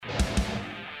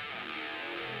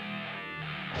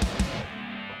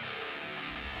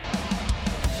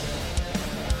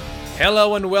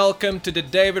Hello and welcome to the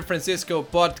David Francisco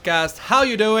podcast. How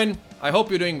you doing? I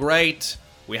hope you're doing great.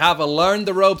 We have a Learn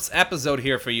the Ropes episode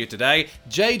here for you today.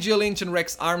 JJ Lynch and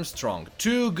Rex Armstrong,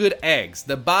 two good eggs,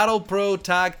 the Battle Pro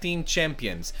Tag Team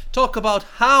Champions, talk about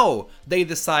how they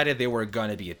decided they were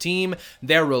gonna be a team,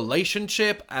 their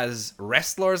relationship as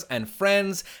wrestlers and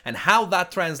friends, and how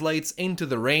that translates into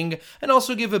the ring, and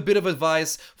also give a bit of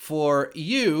advice for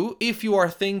you if you are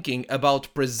thinking about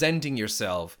presenting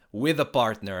yourself with a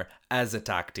partner as a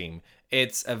tag team.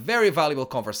 It's a very valuable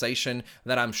conversation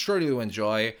that I'm sure you'll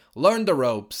enjoy. Learn the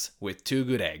ropes with two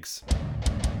good eggs.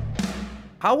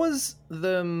 How was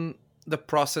the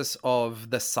process of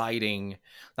deciding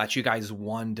that you guys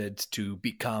wanted to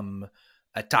become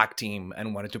a tag team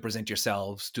and wanted to present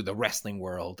yourselves to the wrestling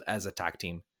world as a tag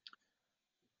team?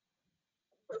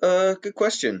 Good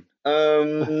question.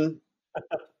 Well,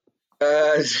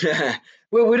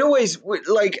 we always,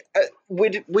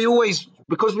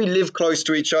 because we live close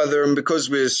to each other and because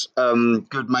we're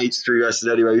good mates through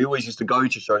wrestling anyway, we always used to go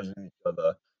to shows with each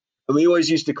other, and we always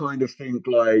used to kind of think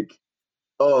like,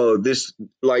 oh, this,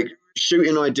 like,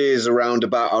 shooting ideas around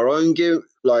about our own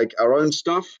our own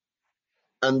stuff,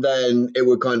 and then it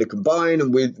would kind of combine.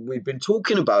 And we've been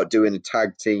talking about doing a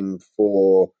tag team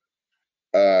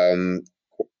um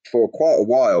for quite a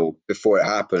while before it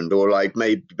happened, or like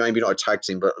maybe not a tag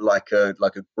team, but like a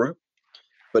group.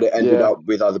 But it ended up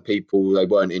with other people, they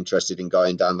weren't interested in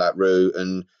going down that route,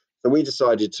 and so we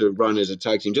decided to run as a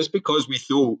tag team just because we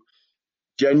thought,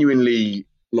 genuinely,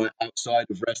 like, outside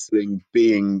of wrestling,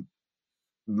 being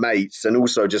mates, and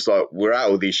also just like we're at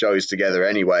all these shows together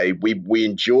anyway, we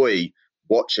enjoy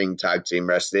watching tag team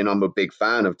wrestling. I'm a big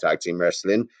fan of tag team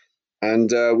wrestling,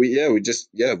 and we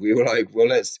were like, well,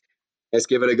 let's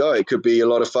give it a go. It could be a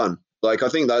lot of fun. Like, I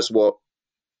think that's what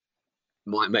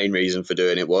my main reason for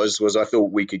doing it was I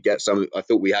thought we could get some. I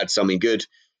thought we had something good.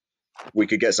 We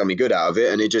could get something good out of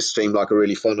it, and it just seemed like a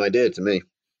really fun idea to me.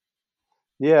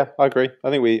 Yeah, I agree.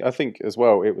 I think as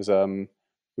well, it was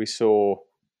we saw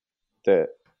that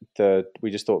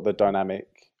we just thought the dynamic,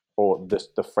 or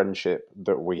the friendship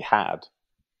that we had,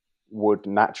 would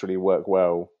naturally work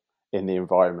well in the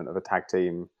environment of a tag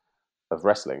team of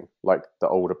wrestling, like the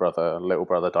older brother little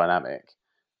brother dynamic.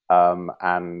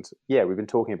 And yeah, we've been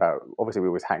talking about, obviously we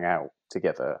always hang out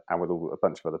together and with a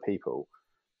bunch of other people,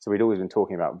 so we'd always been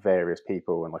talking about various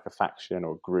people and like a faction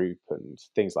or group and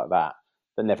things like that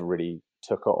never really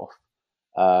took off.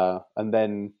 And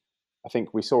then I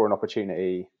think we saw an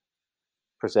opportunity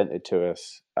presented to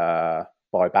us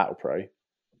by Battle Pro,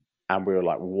 and we were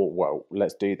like, well,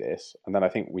 let's do this. And then I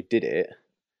think we did it,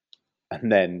 and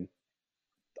then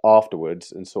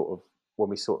afterwards, and when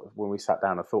we sat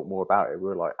down and thought more about it, we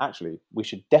were like, actually, we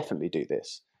should definitely do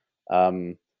this.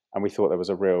 And we thought there was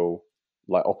a real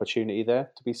opportunity there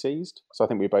to be seized. So I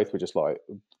think we both were just like,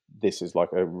 this is like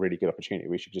a really good opportunity.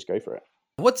 We should just go for it.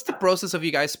 What's the process of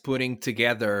you guys putting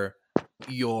together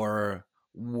your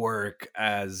work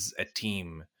as a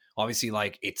team? Obviously,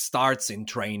 like, it starts in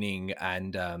training,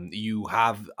 and you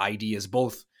have ideas,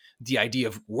 both the idea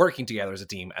of working together as a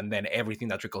team and then everything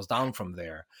that trickles down from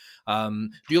there. Do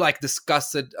you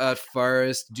discuss it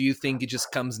first? Do you think it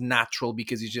just comes natural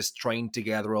because you just train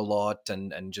together a lot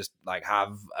and just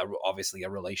have obviously a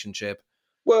relationship?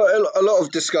 Well, a lot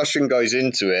of discussion goes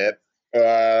into it.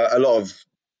 A lot of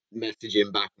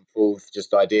messaging back and forth,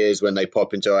 just ideas when they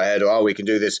pop into our head. Oh, we can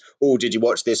do this. Oh, did you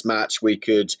watch this match? We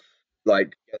could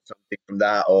get something from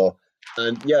that.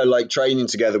 And yeah, like, training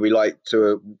together, we like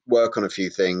to work on a few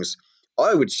things.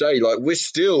 I would say, like, we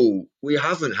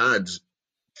haven't had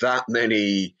that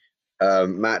many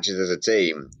matches as a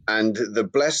team, and the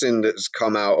blessing that's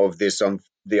come out of this,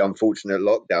 the unfortunate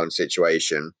lockdown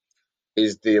situation,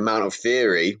 is the amount of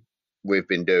theory we've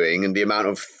been doing and the amount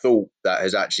of thought that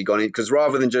has actually gone in. Because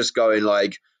rather than just going,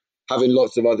 like, having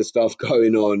lots of other stuff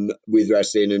going on with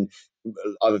wrestling and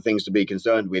other things to be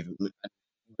concerned with,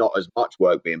 not as much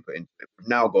work being put into it, we've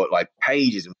now got like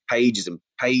pages and pages and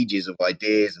pages of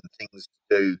ideas and things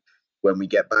to do when we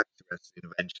get back to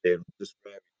wrestling eventually, and just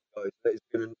where it goes. But it's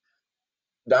been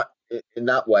that, in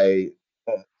that way,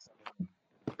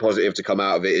 positive to come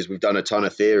out of it is we've done a ton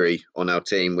of theory on our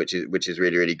team, which is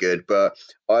really, really good. But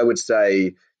I would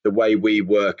say the way we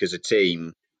work as a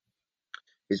team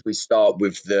is we start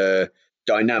with the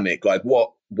dynamic, like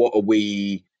what are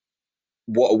we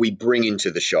bringing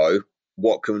to the show?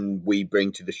 What can we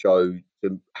bring to the show?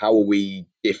 How are we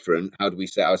different? How do we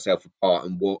set ourselves apart?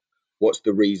 And what's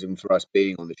the reason for us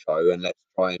being on the show? And let's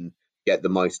try and get the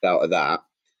most out of that.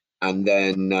 And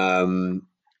then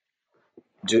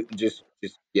just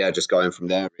going from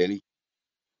there, really.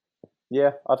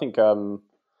 Yeah, I think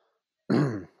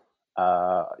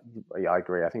Yeah, I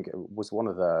agree. I think it was one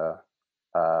of the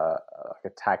like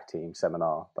a tag team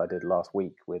seminar that I did last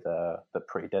week with that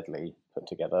Pretty Deadly put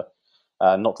together.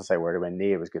 Not to say we're anywhere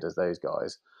near as good as those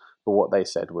guys, but what they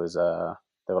said was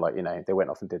they were like, they went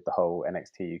off and did the whole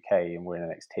NXT UK, and we're in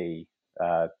NXT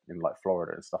in like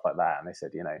Florida and stuff like that. And they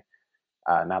said,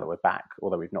 now that we're back,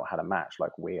 although we've not had a match,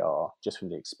 like we are just from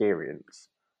the experience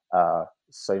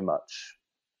so much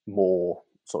more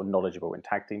sort of knowledgeable in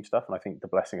tag team stuff. And I think the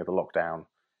blessing of the lockdown,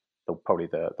 probably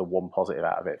the one positive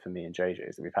out of it for me and JJ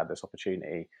is that we've had this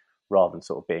opportunity rather than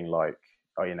sort of being like,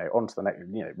 on to the next,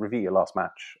 review your last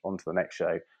match, on to the next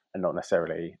show, and not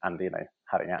necessarily, and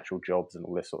having actual jobs and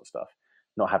all this sort of stuff,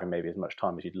 not having maybe as much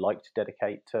time as you'd like to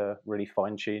dedicate to really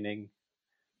fine tuning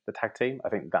the tag team. I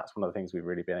think that's one of the things we've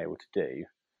really been able to do.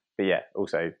 But yeah,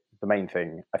 also the main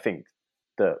thing I think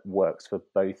that works for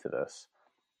both of us,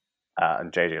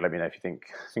 and JJ, let me know if you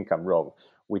think I'm wrong.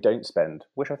 We don't spend,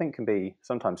 which I think can be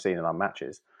sometimes seen in our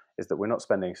matches, is that we're not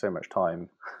spending so much time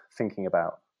thinking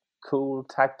about cool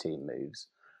tag team moves.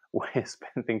 We're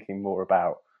thinking more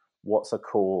about what's a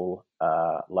cool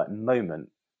like moment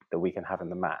that we can have in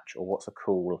the match, or what's a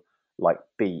cool like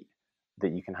beat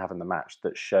that you can have in the match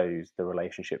that shows the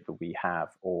relationship that we have,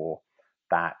 or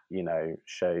that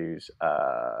shows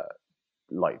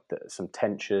like some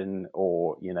tension,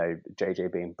 or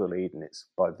JJ being bullied and it's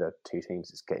by the two teams,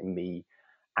 it's getting me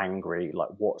angry. Like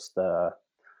what's the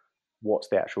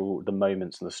actual the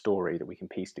moments and the story that we can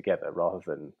piece together, rather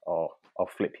than I'll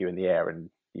flip you in the air and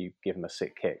you give them a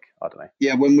sick kick. I don't know.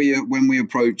 Yeah, when we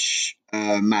approach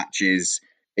matches,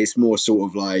 it's more sort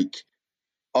of like,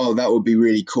 oh, that would be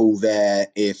really cool there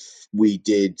if we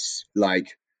did,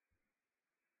 like,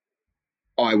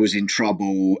 I was in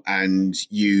trouble and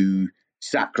you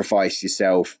sacrifice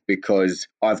yourself because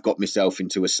I've got myself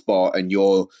into a spot and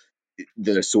you're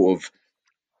the sort of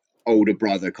older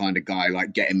brother kind of guy,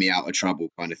 like getting me out of trouble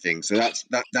kind of thing. So that's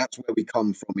where we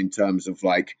come from in terms of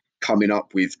like coming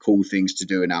up with cool things to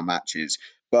do in our matches.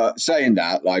 But saying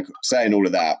all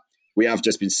of that, we have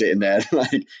just been sitting there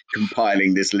like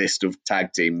compiling this list of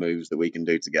tag team moves that we can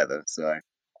do together. So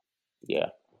yeah.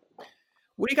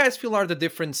 What do you guys feel are the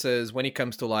differences when it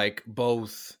comes to like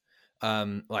both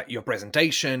like your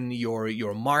presentation,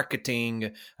 your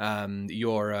marketing,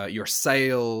 your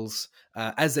sales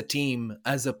as a team,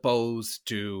 as opposed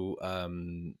to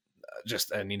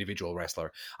just an individual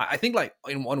wrestler? I think like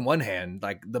on one hand,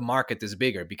 like the market is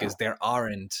bigger because there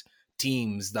aren't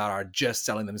teams that are just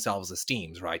selling themselves as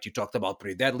teams, right? You talked about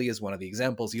Pretty Deadly as one of the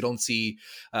examples. You don't see,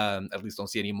 at least don't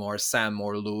see anymore, Sam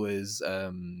or Lewis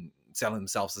selling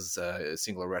themselves as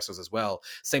single wrestlers as well.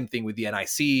 Same thing with the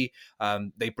NIC.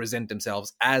 They present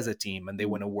themselves as a team and they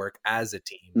want to work as a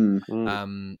team.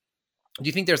 Mm. Do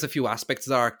you think there's a few aspects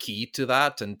that are key to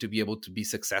that and to be able to be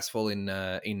successful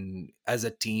in as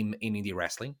a team in indie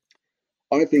wrestling?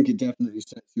 I think it definitely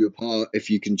sets you apart if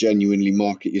you can genuinely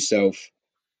market yourself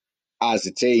as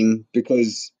a team,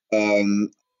 because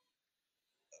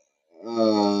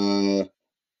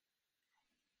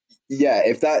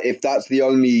if that's the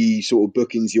only sort of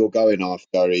bookings you're going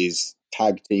after is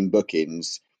tag team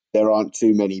bookings, there aren't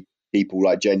too many people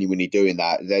like genuinely doing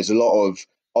that. There's a lot of,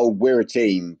 oh, we're a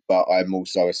team, but I'm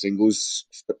also a singles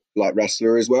like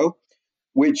wrestler as well,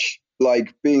 which,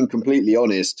 like, being completely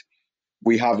honest,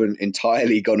 we haven't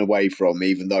entirely gone away from,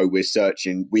 even though we're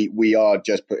searching. We are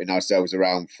just putting ourselves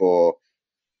around for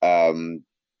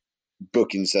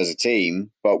bookings as a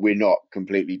team, but we're not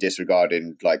completely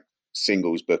disregarding like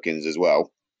singles bookings as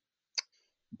well.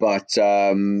 But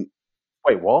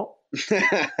wait, what?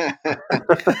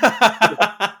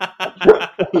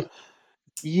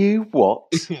 You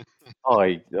what?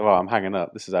 I'm hanging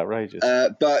up. This is outrageous.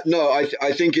 But no,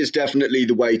 I think it's definitely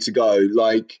the way to go.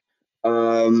 Like,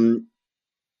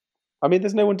 I mean,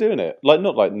 there's no one doing it. Like,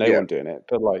 not like no one doing it,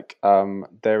 but like,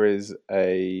 there is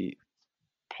a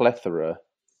plethora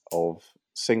of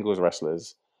singles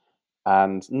wrestlers,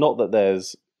 and not that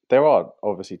there are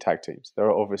obviously tag teams. There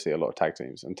are obviously a lot of tag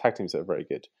teams, and tag teams that are very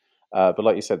good. But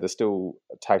like you said, there's still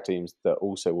tag teams that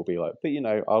also will be like, but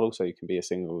I'll also can be a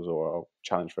singles, or I'll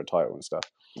challenge for a title and stuff.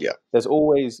 Yeah. There's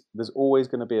always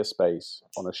going to be a space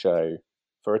on a show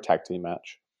for a tag team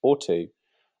match or two.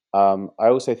 I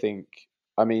also think,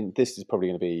 I mean, this is probably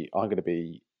I'm going to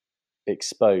be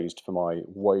exposed for my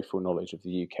woeful knowledge of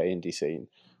the UK indie scene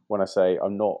when I say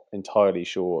I'm not entirely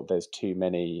sure there's too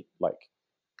many like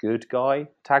good guy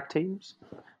tag teams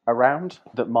around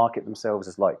that market themselves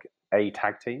as like a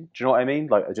tag team. Do you know what I mean?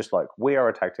 Like, just like, we are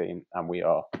a tag team and we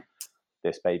are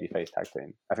this babyface tag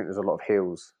team. I think there's a lot of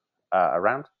heels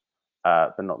around,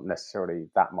 but not necessarily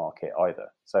that market either.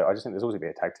 So I just think there's always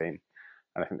going to be a tag team,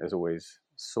 and I think there's always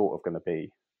sort of going to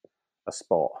be a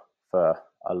spot for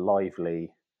a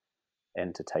lively,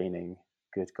 entertaining,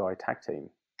 good guy tag team,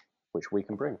 which we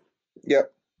can bring.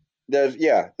 Yep. There's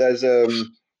I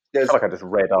feel like I just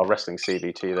read our wrestling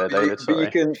CBT there, David. but you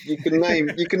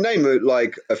can name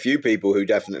like a few people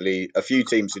a few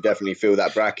teams who definitely fill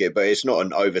that bracket, but it's not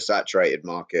an oversaturated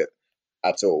market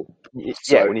at all. Yeah,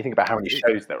 So- when you think about how many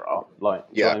shows there are,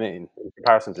 like, do you know what I mean? In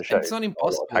comparison to shows, It's not there are a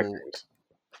lot of tag impossible. teams.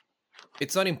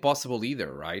 It's not impossible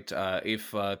either, right?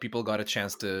 If people got a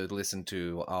chance to listen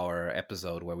to our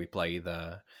episode where we play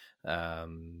the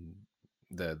 10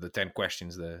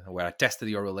 questions, where I tested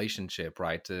your relationship,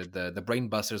 right? The brain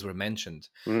busters were mentioned,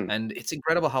 and it's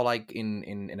incredible how, like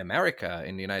in America,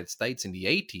 in the United States, in the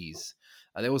 80s,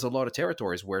 there was a lot of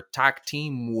territories where tag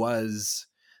team was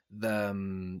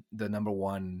the number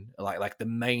one, like the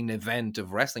main event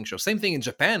of wrestling shows. Same thing in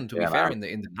Japan, to be fair, in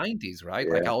the 90s, right?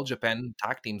 Like all Japan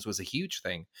tag teams was a huge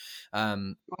thing.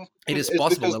 It is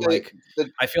possible that,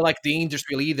 I feel like the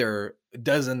industry leader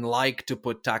doesn't like to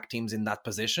put tag teams in that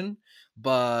position,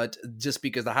 but just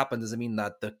because that happens doesn't mean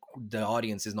that the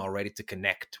audience is not ready to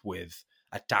connect with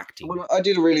a tag team. Well, I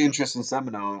did a really interesting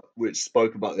seminar which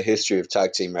spoke about the history of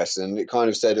tag team wrestling. It kind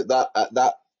of said at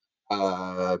that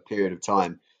period of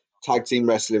time, tag team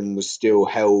wrestling was still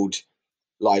held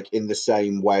like in the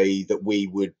same way that we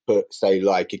would put, say,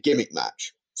 like a gimmick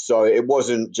match. So it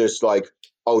wasn't just like,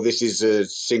 oh, this is a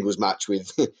singles match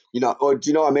with, or do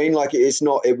you know what I mean? Like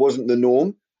it wasn't the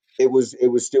norm. It was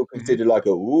still considered like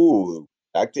a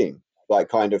tag team, like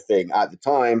kind of thing at the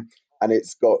time. And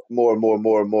it's got more and more and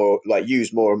more and more, like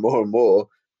used more and more and more.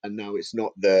 And now it's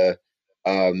not the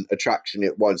attraction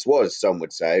it once was, some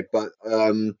would say. But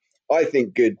I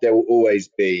think there will always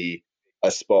be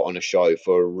a spot on a show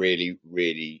for a really,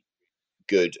 really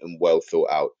good and well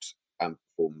thought out and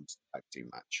performed tag team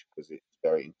match, because it's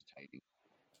very entertaining.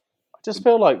 I just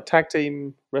feel like tag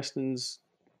team wrestling's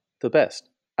the best.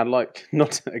 And like,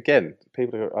 not again, I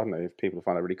don't know if people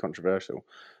find it really controversial,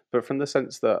 but from the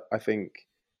sense that I think,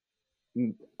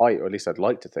 or at least I'd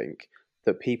like to think,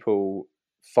 that people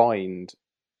find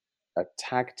a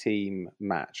tag team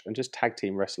match and just tag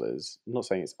team wrestlers, I'm not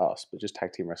saying it's us, but just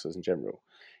tag team wrestlers in general,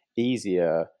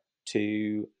 easier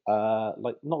to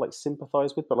like, not like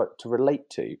sympathize with, but like to relate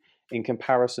to, in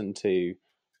comparison to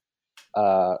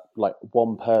like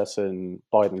one person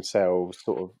by themselves,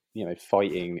 sort of,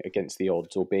 fighting against the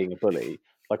odds or being a bully.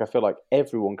 Like, I feel like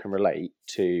everyone can relate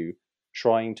to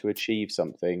trying to achieve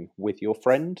something with your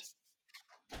friend.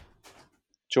 Do you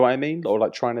know what I mean? Or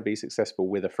like trying to be successful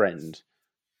with a friend.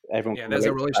 Everyone there's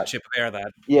a relationship there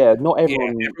that not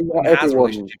everyone, everyone has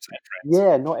relationships.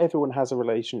 Not everyone has a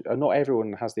relation. Not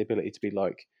everyone has the ability to be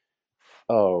like,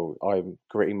 oh, I'm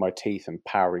gritting my teeth and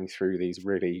powering through these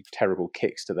really terrible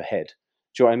kicks to the head.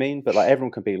 Do you know what I mean? But like,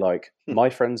 everyone can be like, my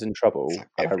friend's in trouble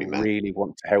and I really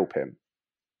want to help him.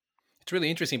 It's really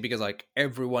interesting because like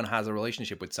everyone has a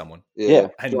relationship with someone. Yeah.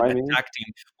 And a tag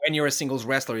team, when you're a singles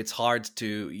wrestler, it's hard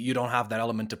you don't have that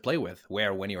element to play with.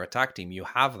 Where when you're a tag team, you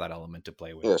have that element to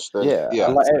play with. Yes.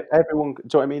 And like everyone, do you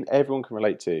know what I mean? Everyone can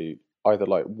relate to either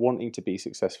like wanting to be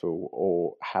successful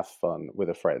or have fun with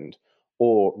a friend,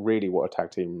 or really what a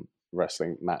tag team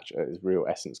wrestling match at its real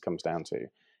essence comes down to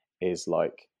is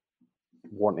like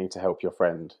wanting to help your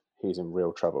friend who's in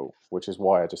real trouble, which is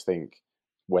why I just think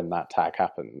when that tag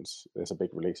happens, there's a big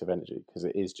release of energy, because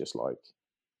it is just like,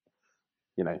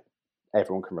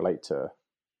 everyone can relate to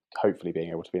hopefully being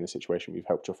able to be in a situation where you've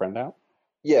helped your friend out.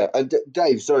 Yeah, and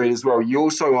Dave, sorry as well, you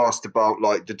also asked about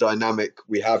like the dynamic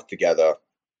we have together,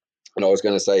 and I was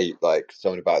going to say like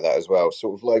something about that as well.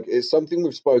 Sort of like it's something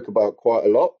we've spoke about quite a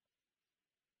lot.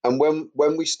 And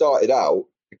when we started out,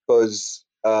 because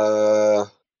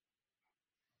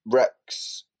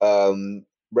Rex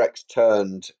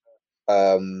turned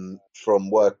from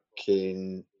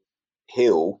working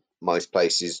heel most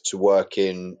places to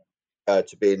working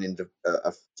to being in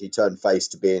he turned face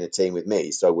to being a team with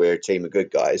me, so we're a team of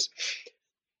good guys.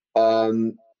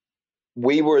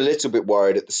 We were a little bit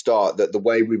worried at the start that the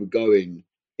way we were going,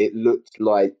 it looked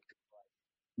like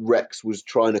Rex was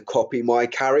trying to copy my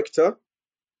character.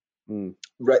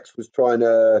 Rex was trying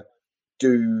to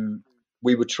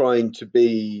we were trying to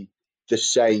be the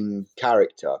same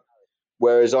character.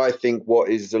 Whereas I think what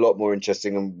is a lot more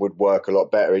interesting and would work a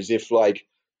lot better is if, like,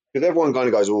 because everyone kind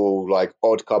of goes, oh, like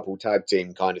odd couple tag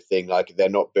team kind of thing, like they're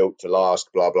not built to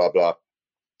last, blah, blah, blah.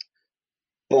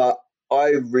 But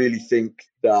I really think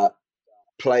that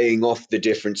playing off the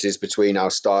differences between our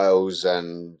styles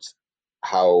and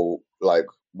how, like,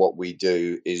 what we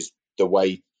do is the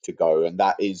way to go. And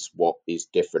that is what is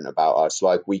different about us.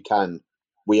 Like, we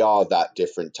are that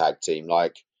different tag team.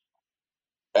 Like,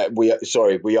 we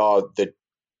are the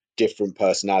different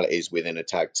personalities within a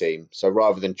tag team. So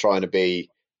rather than trying to be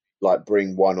like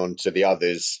bring one onto the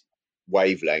other's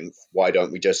wavelength, why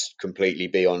don't we just completely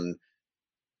be on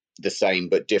the same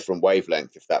but different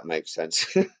wavelength, if that makes sense?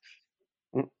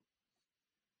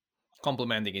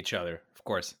 Complementing each other, of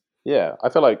course. Yeah, I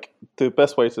feel like the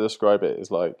best way to describe it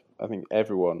is like, I think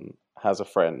everyone has a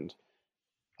friend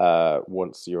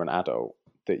once you're an adult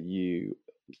that you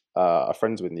are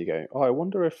friends with, and you go, oh, I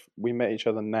wonder if we met each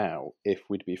other now, if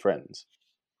we'd be friends.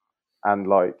 And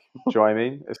like, do you know what I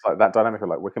mean? It's like that dynamic of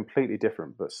like, we're completely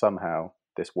different, but somehow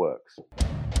this works.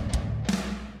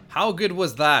 How good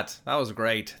was that? That was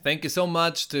great. Thank you so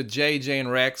much to JJ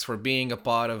and Rex for being a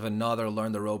part of another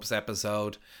Learn the Ropes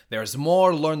episode. There's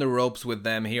more Learn the Ropes with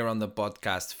them here on the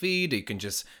podcast feed. You can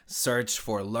just search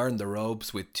for Learn the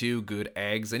Ropes with 2 Good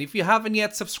Eggs. And if you haven't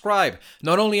yet subscribed,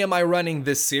 not only am I running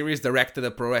this series directed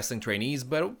at pro wrestling trainees,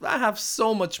 but I have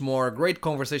so much more great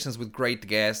conversations with great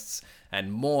guests and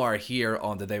more here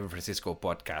on the David Francisco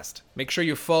podcast. Make sure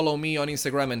you follow me on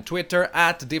Instagram and Twitter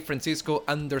at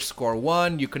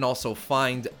DFrancisco_1. You can also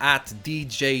find at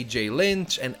DJJ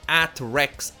Lynch and at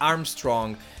Rex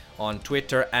Armstrong on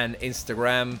Twitter and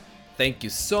Instagram. Thank you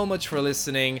so much for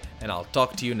listening, and I'll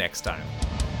talk to you next time.